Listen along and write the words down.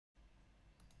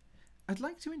I'd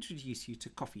like to introduce you to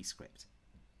CoffeeScript.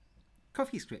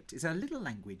 CoffeeScript is a little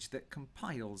language that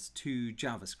compiles to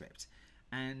JavaScript,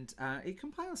 and it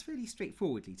compiles fairly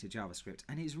straightforwardly to JavaScript,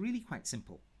 and it's really quite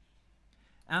simple.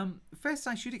 First,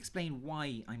 I should explain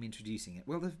why I'm introducing it.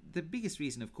 Well, the biggest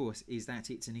reason, of course, is that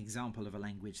it's an example of a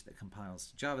language that compiles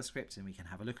to JavaScript, and we can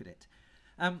have a look at it.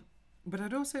 But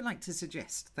I'd also like to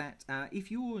suggest that if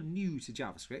you're new to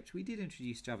JavaScript, we did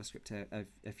introduce JavaScript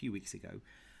a few weeks ago,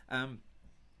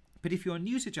 but if you're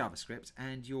new to JavaScript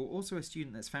and you're also a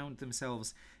student that's found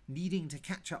themselves needing to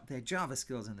catch up their Java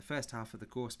skills in the first half of the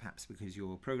course, perhaps because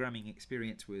your programming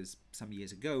experience was some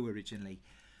years ago originally,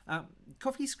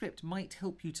 CoffeeScript might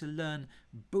help you to learn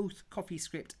both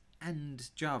CoffeeScript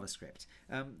and JavaScript.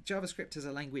 JavaScript as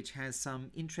a language has some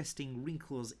interesting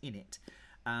wrinkles in it,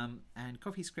 and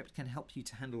CoffeeScript can help you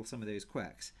to handle some of those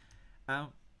quirks.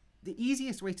 The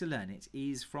easiest way to learn it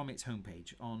is from its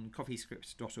homepage on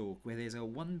coffeescript.org, where there's a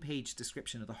one-page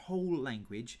description of the whole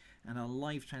language and a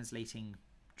live translating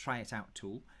try it out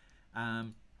tool.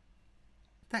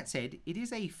 That said, it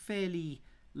is a fairly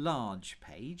large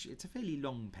page. It's a fairly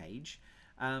long page,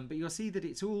 but you'll see that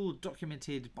it's all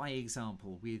documented by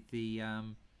example with the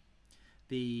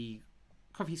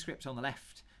CoffeeScript on the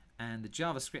left and the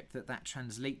JavaScript that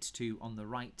translates to on the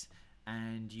right,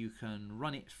 and you can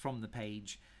run it from the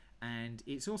page. And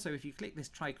it's also, if you click this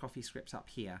try CoffeeScript up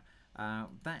here,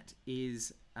 that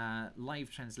is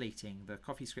live translating the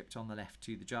CoffeeScript on the left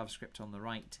to the JavaScript on the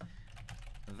right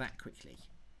that quickly.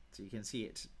 So you can see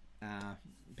it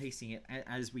pasting it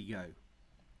as we go.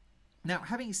 Now,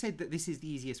 having said that this is the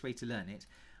easiest way to learn it,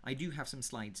 I do have some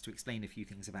slides to explain a few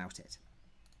things about it.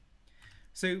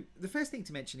 So the first thing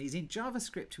to mention is in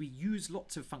JavaScript we use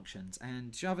lots of functions,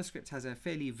 and JavaScript has a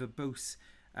fairly verbose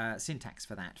syntax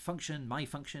for that. Function, my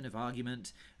function of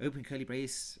argument, open curly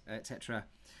brace, etc.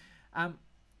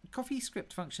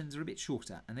 CoffeeScript functions are a bit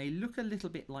shorter, and they look a little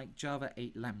bit like Java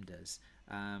 8 lambdas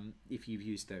if you've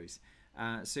used those.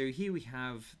 So here we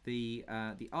have the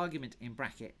argument in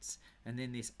brackets, and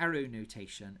then this arrow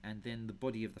notation, and then the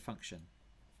body of the function.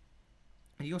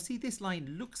 And you'll see this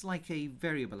line looks like a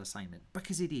variable assignment,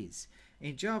 because it is.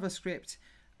 In JavaScript,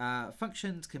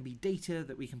 functions can be data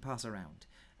that we can pass around,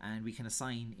 and we can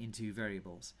assign into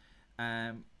variables.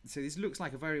 So this looks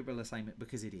like a variable assignment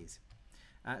because it is.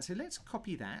 So let's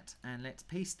copy that and let's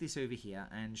paste this over here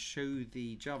and show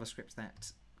the JavaScript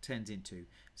that turns into.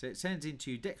 So it turns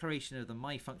into declaration of the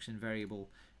my function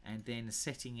variable and then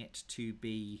setting it to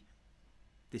be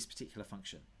this particular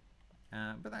function.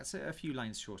 But that's a few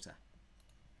lines shorter.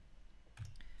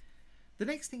 The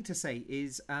next thing to say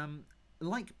is,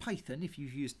 like Python, if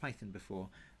you've used Python before,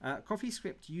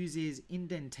 CoffeeScript uses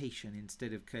indentation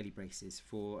instead of curly braces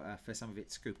for some of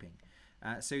its scoping.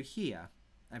 So here,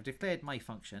 I've declared my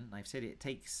function. I've said it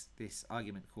takes this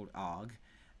argument called arg,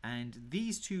 and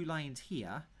these two lines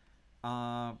here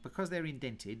are, because they're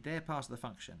indented, they're part of the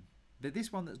function. But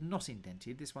this one that's not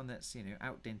indented, this one that's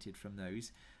outdented from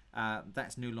those,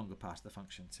 that's no longer part of the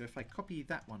function. So if I copy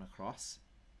that one across,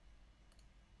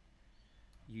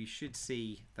 you should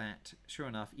see that, sure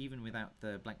enough, even without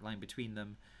the blank line between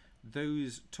them,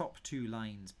 those top two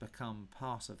lines become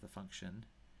part of the function,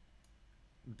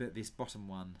 but this bottom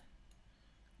one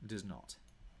does not.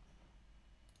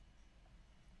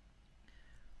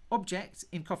 Objects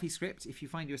in CoffeeScript, if you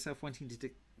find yourself wanting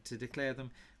to declare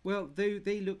them, well,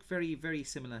 they look very, very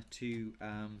similar to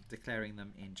declaring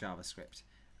them in JavaScript.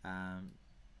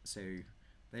 So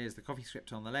there's the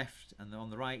CoffeeScript on the left and on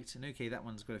the right, and okay, that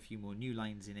one's got a few more new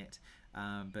lines in it,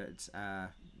 but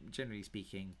generally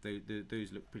speaking,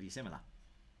 those look pretty similar.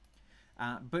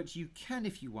 But you can,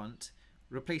 if you want,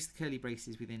 replace the curly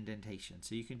braces with indentation.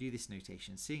 So you can do this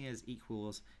notation: singers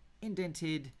equals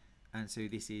indented, and so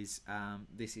this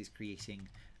is creating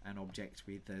an object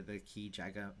with the key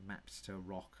Jagger mapped to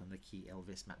rock and the key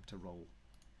Elvis mapped to roll.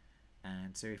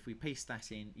 And so if we paste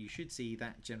that in, you should see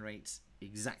that generates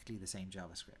exactly the same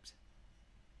JavaScript.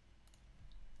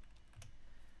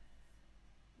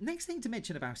 Next thing to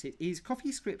mention about it is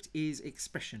CoffeeScript is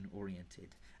expression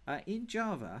oriented. In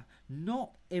Java,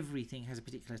 not everything has a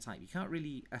particular type. You can't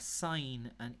really assign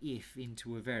an if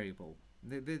into a variable.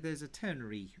 There's a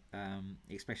ternary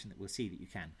expression that we'll see that you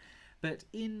can. But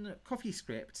in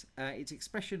CoffeeScript, it's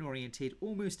expression oriented.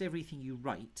 Almost everything you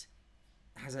write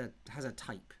has a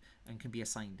type and can be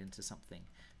assigned into something.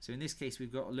 So in this case,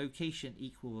 we've got location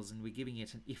equals, and we're giving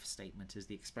it an if statement as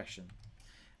the expression.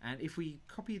 And if we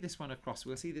copy this one across,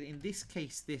 we'll see that in this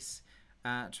case, this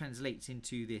translates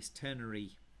into this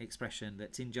ternary expression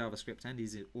that's in JavaScript and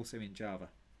is also in Java.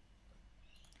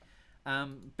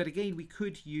 But again, we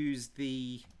could use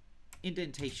the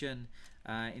indentation.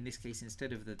 In this case,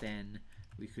 instead of the then,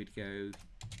 we could go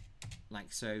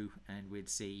like so, and we'd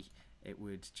see it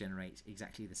would generate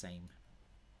exactly the same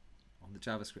on the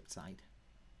JavaScript side.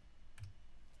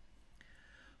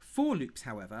 For loops,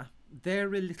 however,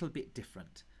 they're a little bit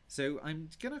different. So I'm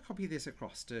going to copy this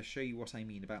across to show you what I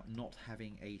mean about not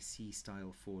having a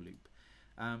C-style for loop.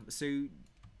 So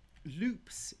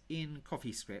loops in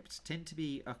CoffeeScript tend to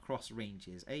be across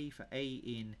ranges, A for A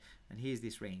in, and here's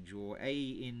this range, or A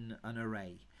in an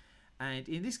array. And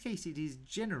in this case, it is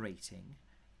generating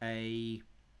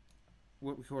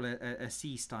what we call a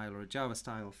C style or a Java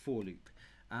style for loop.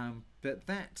 But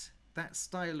that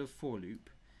style of for loop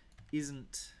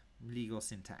isn't legal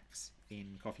syntax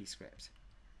in CoffeeScript.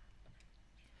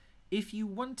 If you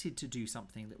wanted to do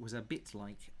something that was a bit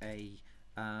like a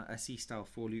C style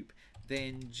for loop,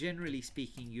 then generally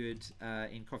speaking, you'd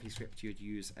in CoffeeScript you'd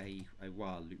use a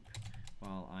while loop.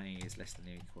 While I is less than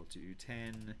or equal to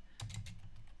 10.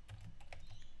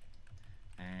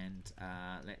 And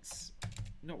let's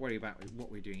not worry about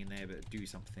what we're doing in there, but do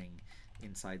something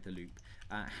inside the loop.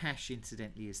 Hash,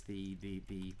 incidentally, is the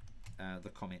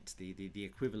comment, the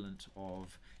equivalent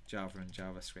of Java and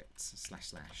JavaScript's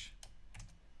 //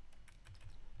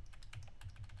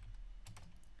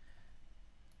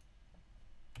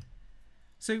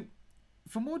 So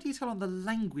for more detail on the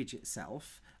language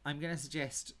itself, I'm going to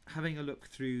suggest having a look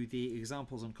through the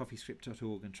examples on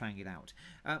coffeescript.org and trying it out.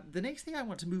 The next thing I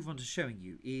want to move on to showing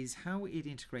you is how it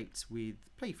integrates with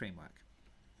Play Framework.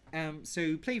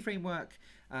 So Play Framework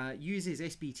uses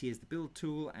SBT as the build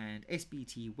tool, and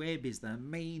SBT Web is the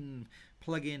main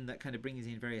plugin that kind of brings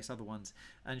in various other ones.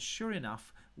 And sure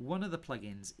enough, one of the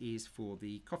plugins is for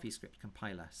the CoffeeScript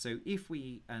compiler. So if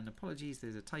we, and apologies,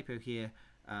 there's a typo here,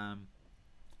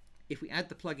 if we add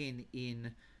the plugin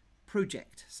in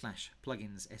project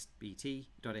 /plugins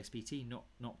sbt.sbt,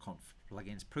 not conf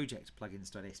plugins, project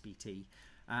plugins.sbt,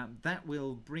 that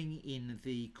will bring in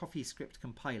the CoffeeScript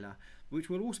compiler, which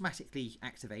will automatically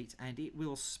activate, and it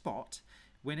will spot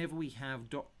whenever we have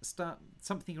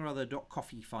something or other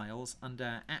 .coffee files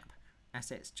under app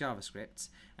assets JavaScripts,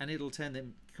 and it'll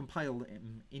compile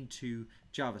them into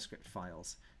JavaScript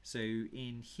files. So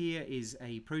in here is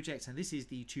a project, and this is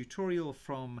the tutorial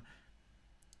from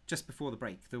just before the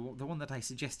break, the one that I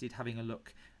suggested having a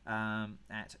look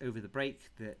at over the break,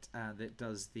 that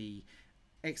does the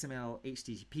XML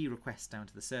HTTP request down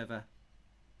to the server.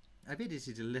 I've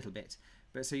edited a little bit,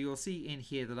 but so you'll see in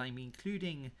here that I'm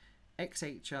including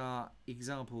xhr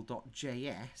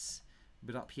example.js,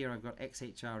 but up here I've got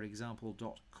xhr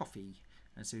example.coffee,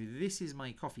 and so this is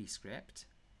my CoffeeScript,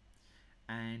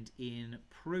 and in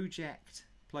project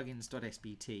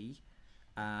plugins.sbt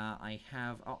I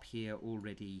have up here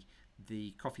already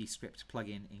the CoffeeScript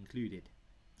plugin included.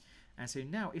 And so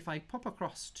now if I pop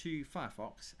across to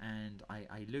Firefox and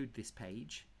I load this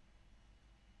page,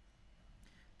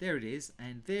 there it is,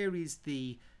 and there is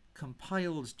the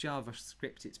compiled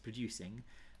JavaScript it's producing.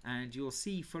 And you'll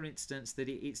see, for instance, that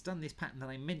it's done this pattern that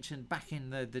I mentioned back in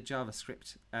the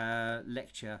JavaScript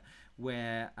lecture,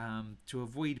 where to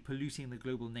avoid polluting the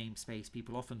global namespace,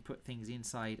 people often put things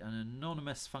inside an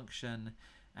anonymous function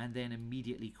and then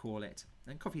immediately call it.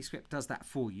 And CoffeeScript does that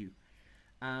for you.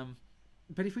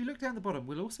 But if we look down the bottom,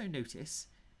 we'll also notice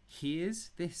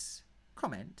here's this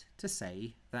comment to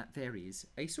say that there is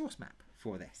a source map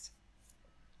for this.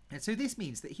 And so this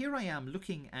means that here I am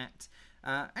looking at,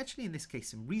 actually in this case,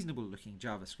 some reasonable looking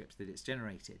JavaScript that it's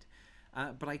generated.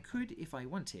 But I could, if I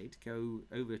wanted, go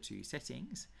over to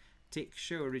Settings, tick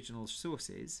Show Original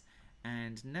Sources,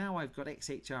 and now I've got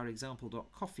xhr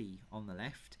example.coffee on the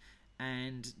left,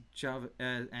 and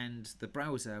the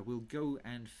browser will go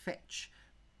and fetch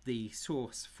the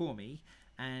source for me,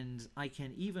 and I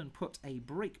can even put a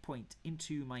breakpoint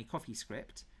into my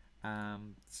CoffeeScript.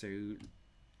 So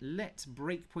let's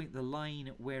breakpoint the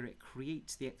line where it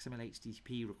creates the XML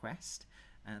HTTP request,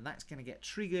 and that's going to get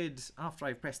triggered after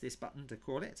I've pressed this button to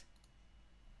call it.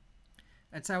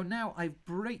 And so now I've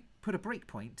put a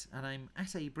breakpoint, and I'm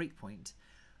at a breakpoint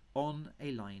on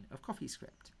a line of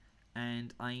CoffeeScript,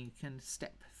 and I can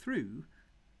step through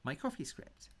my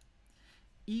CoffeeScript,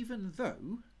 even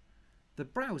though the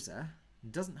browser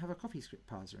doesn't have a CoffeeScript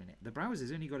parser in it. The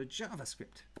browser's only got a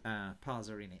JavaScript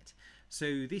parser in it.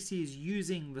 So this is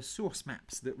using the source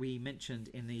maps that we mentioned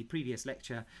in the previous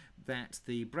lecture, that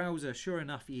the browser sure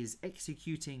enough is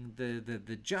executing the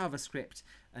JavaScript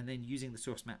and then using the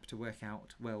source map to work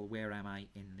out, well, where am I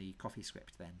in the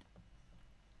CoffeeScript then?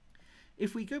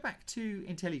 If we go back to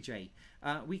IntelliJ,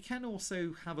 we can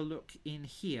also have a look in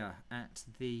here at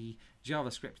the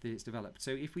JavaScript that it's developed.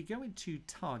 So if we go into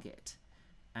Target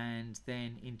and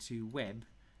then into Web,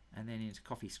 and then into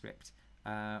CoffeeScript,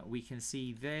 we can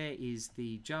see there is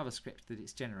the JavaScript that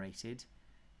it's generated,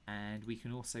 and we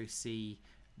can also see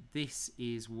this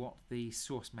is what the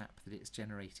source map that it's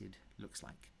generated looks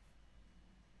like.